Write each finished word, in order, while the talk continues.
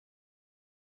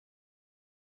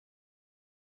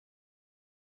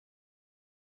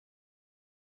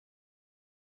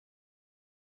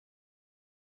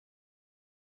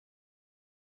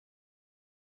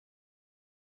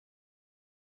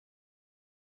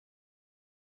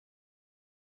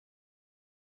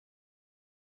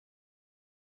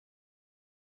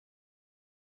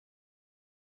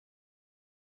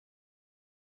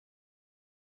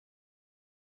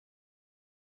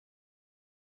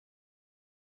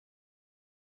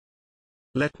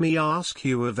let me ask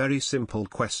you a very simple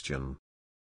question.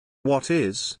 What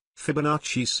is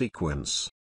Fibonacci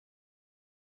sequence?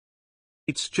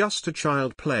 It's just a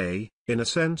child play, in a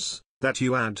sense, that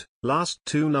you add last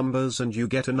two numbers and you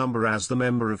get a number as the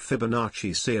member of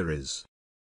Fibonacci series.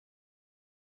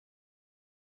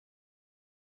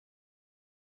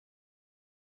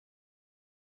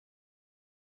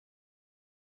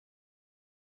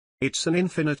 It's an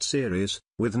infinite series,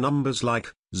 with numbers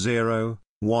like 0,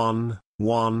 1,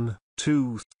 1,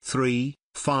 2, 3,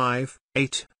 5,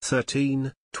 8,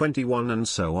 13, 21 and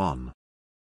so on.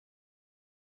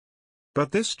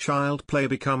 But this child play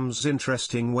becomes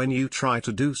interesting when you try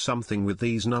to do something with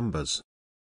these numbers.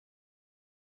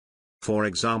 For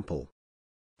example,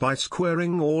 by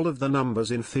squaring all of the numbers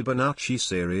in Fibonacci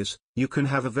series, you can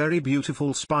have a very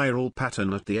beautiful spiral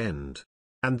pattern at the end.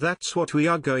 And that's what we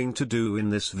are going to do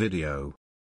in this video.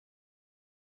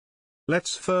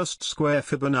 Let's first square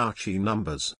Fibonacci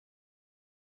numbers.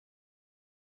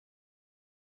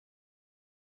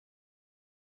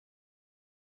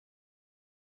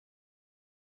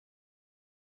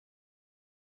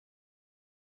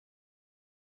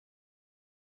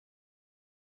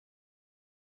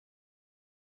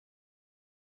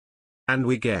 And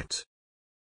we get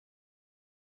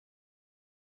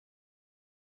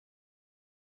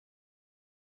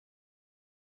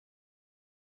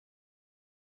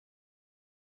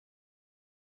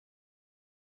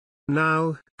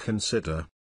Now, consider.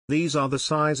 These are the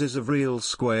sizes of real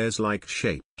squares like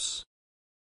shapes.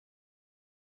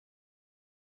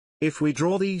 If we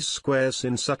draw these squares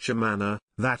in such a manner,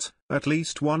 that, at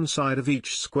least one side of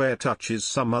each square touches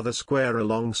some other square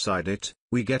alongside it,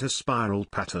 we get a spiral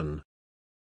pattern.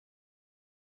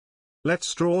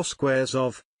 Let's draw squares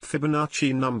of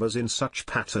Fibonacci numbers in such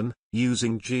pattern,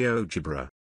 using Geogebra.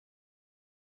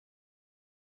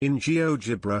 In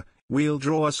Geogebra, we'll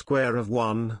draw a square of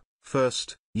 1,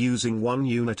 first, using 1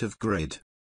 unit of grid.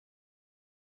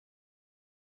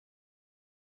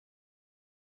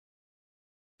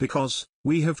 Because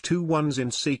we have two 1s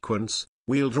in sequence,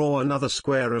 we'll draw another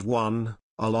square of 1,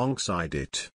 alongside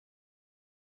it.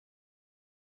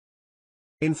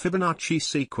 In Fibonacci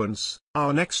sequence,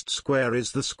 our next square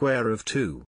is the square of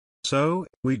 2. So,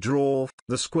 we draw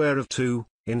the square of 2,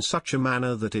 in such a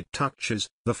manner that it touches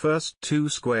the first two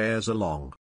squares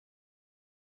along.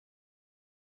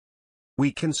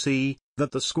 We can see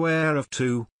that the square of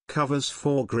 2 covers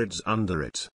 4 grids under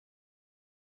it.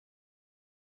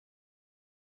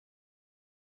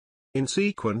 In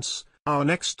sequence, our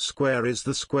next square is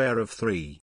the square of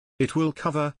 3. It will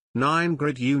cover 9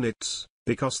 grid units,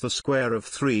 because the square of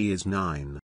 3 is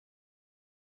 9.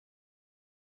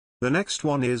 The next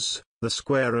one is the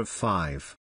square of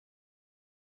 5.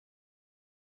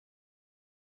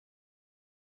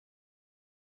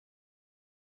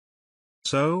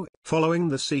 So, following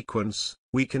the sequence,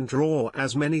 we can draw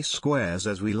as many squares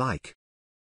as we like.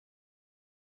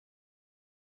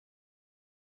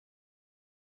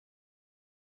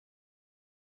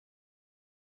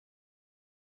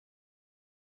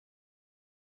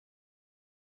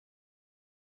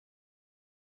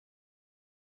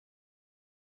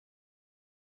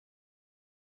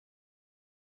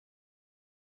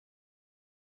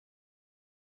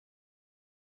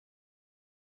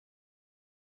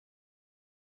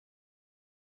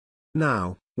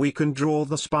 Now, we can draw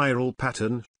the spiral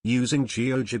pattern, using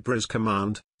Geogebra's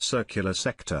command, circular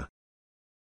sector.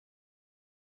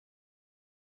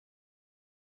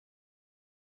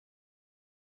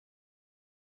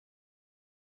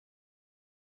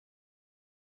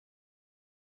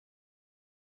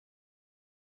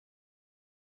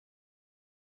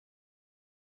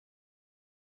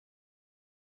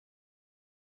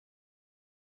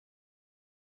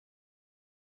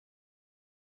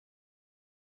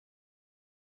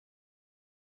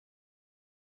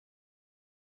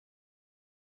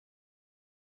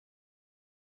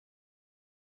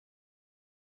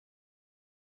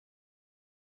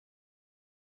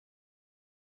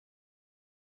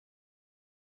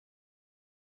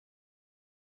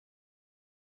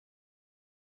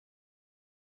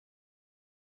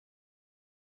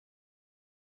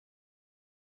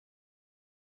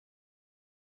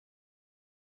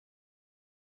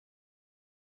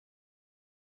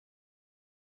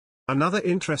 Another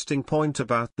interesting point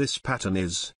about this pattern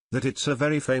is that it's a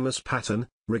very famous pattern,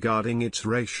 regarding its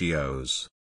ratios.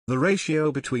 The ratio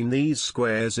between these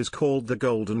squares is called the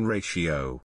golden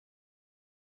ratio.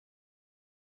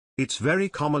 It's very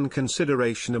common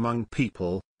consideration among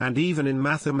people, and even in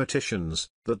mathematicians,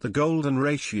 that the golden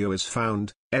ratio is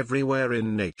found everywhere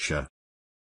in nature.